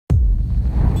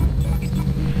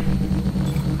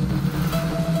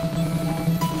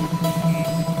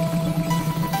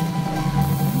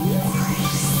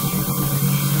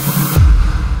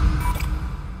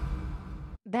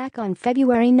Back on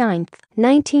February 9,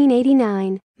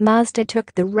 1989, Mazda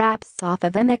took the wraps off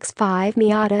of MX-5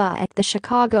 Miata at the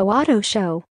Chicago Auto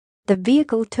Show. The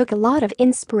vehicle took a lot of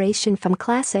inspiration from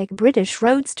classic British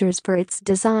roadsters for its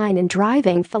design and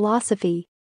driving philosophy.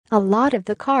 A lot of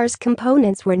the car's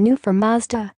components were new for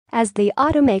Mazda, as the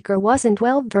automaker wasn't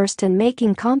well versed in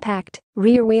making compact,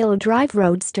 rear-wheel drive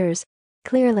roadsters.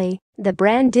 Clearly, the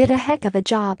brand did a heck of a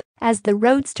job, as the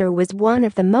Roadster was one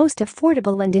of the most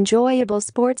affordable and enjoyable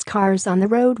sports cars on the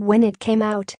road when it came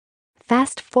out.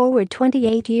 Fast forward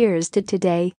 28 years to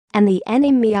today, and the NA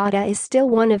Miata is still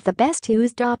one of the best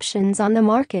used options on the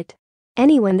market.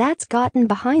 Anyone that's gotten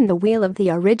behind the wheel of the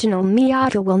original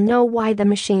Miata will know why the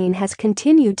machine has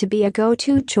continued to be a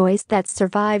go-to choice that's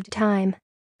survived time.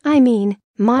 I mean,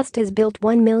 Mazda's built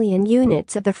 1 million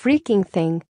units of the freaking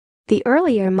thing. The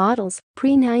earlier models,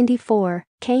 pre-94,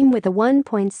 came with a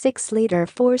 1.6-liter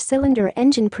four-cylinder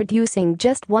engine producing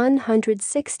just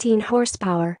 116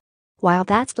 horsepower. While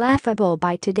that's laughable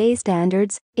by today's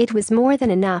standards, it was more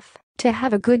than enough to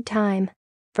have a good time.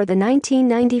 For the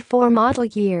 1994 model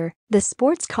year, the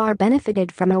sports car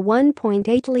benefited from a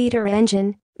 1.8-liter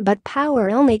engine, but power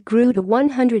only grew to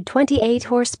 128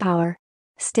 horsepower.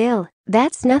 Still,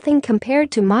 that's nothing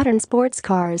compared to modern sports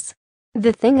cars.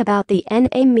 The thing about the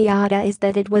NA Miata is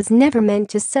that it was never meant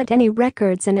to set any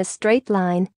records in a straight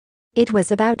line. It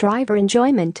was about driver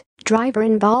enjoyment, driver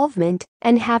involvement,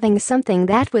 and having something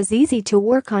that was easy to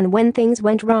work on when things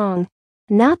went wrong.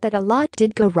 Not that a lot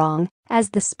did go wrong, as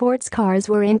the sports cars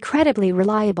were incredibly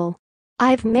reliable.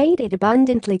 I've made it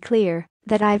abundantly clear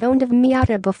that I've owned a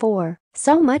Miata before,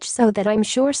 so much so that I'm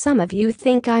sure some of you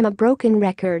think I'm a broken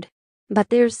record. But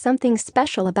there's something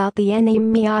special about the NA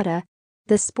Miata.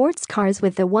 The sports cars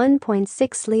with the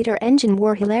 1.6-liter engine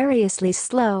were hilariously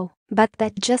slow, but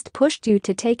that just pushed you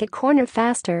to take a corner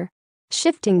faster.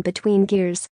 Shifting between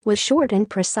gears was short and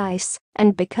precise,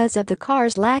 and because of the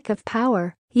car's lack of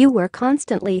power, you were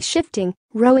constantly shifting,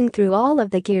 rowing through all of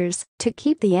the gears to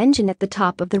keep the engine at the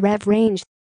top of the rev range.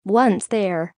 Once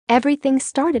there, everything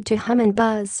started to hum and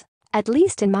buzz, at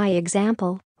least in my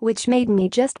example, which made me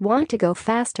just want to go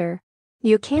faster.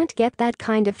 You can't get that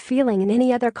kind of feeling in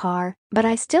any other car, but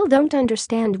I still don't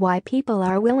understand why people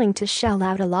are willing to shell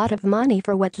out a lot of money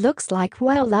for what looks like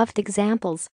well-loved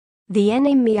examples. The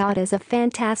NA Miata is a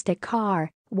fantastic car,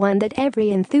 one that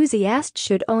every enthusiast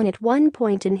should own at one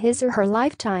point in his or her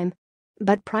lifetime.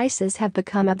 But prices have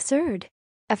become absurd.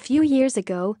 A few years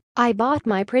ago, I bought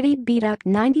my pretty beat-up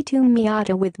 '92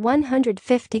 Miata with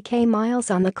 150,000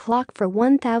 miles on the clock for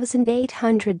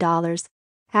 $1,800.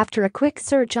 After a quick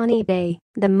search on eBay,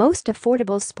 the most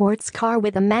affordable sports car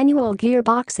with a manual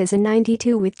gearbox is a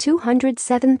 '92 with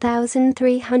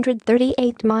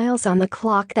 207,338 miles on the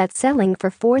clock that's selling for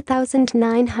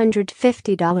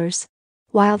 $4,950.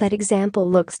 While that example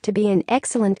looks to be in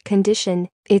excellent condition,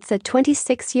 it's a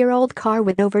 26-year-old car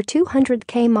with over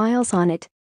 200,000 miles on it.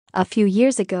 A few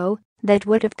years ago, that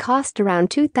would have cost around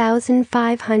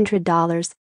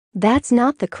 $2,500. That's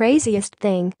not the craziest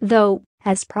thing, though,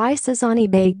 as prices on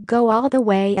eBay go all the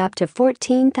way up to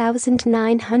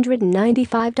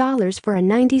 $14,995 for a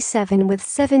 '97 with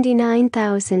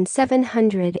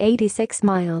 79,786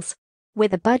 miles.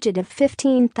 With a budget of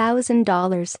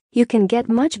 $15,000, you can get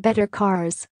much better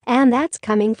cars, and that's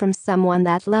coming from someone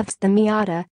that loves the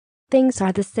Miata. Things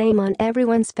are the same on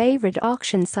everyone's favorite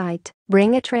auction site,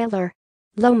 Bring a Trailer.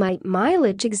 Low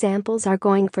mileage examples are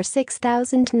going for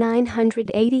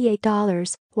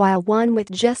 $6,988, while one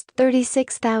with just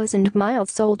 36,000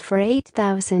 miles sold for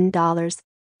 $8,000.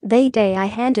 The day I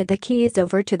handed the keys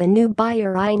over to the new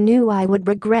buyer, I knew I would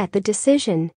regret the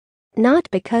decision. Not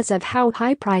because of how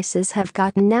high prices have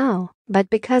gotten now, but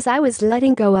because I was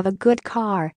letting go of a good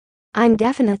car. I'm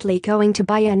definitely going to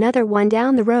buy another one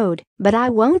down the road, but I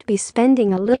won't be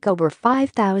spending a lick over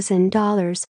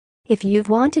 $5,000. If you've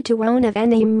wanted to own a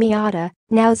NA Miata,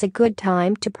 now's a good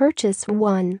time to purchase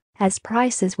one, as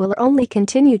prices will only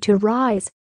continue to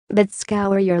rise. But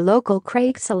scour your local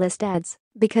Craigslist ads,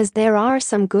 because there are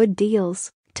some good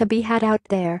deals to be had out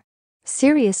there.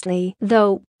 Seriously,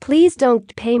 though, please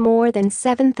don't pay more than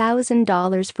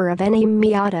 $7,000 for a NA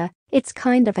Miata. It's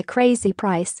kind of a crazy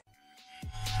price.